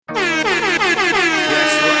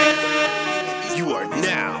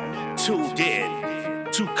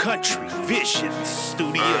Country Vision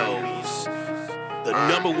Studios, the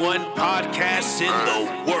 #1 podcast in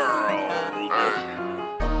the world,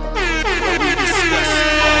 where we discuss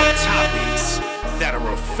all topics that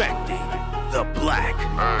are affecting the black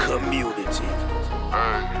community,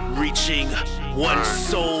 reaching one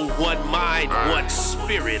soul, one mind, one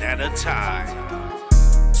spirit at a time.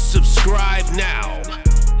 Subscribe now,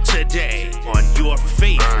 today, on your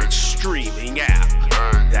favorite streaming app.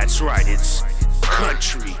 That's right, it's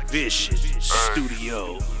Country Vision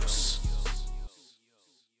Studios.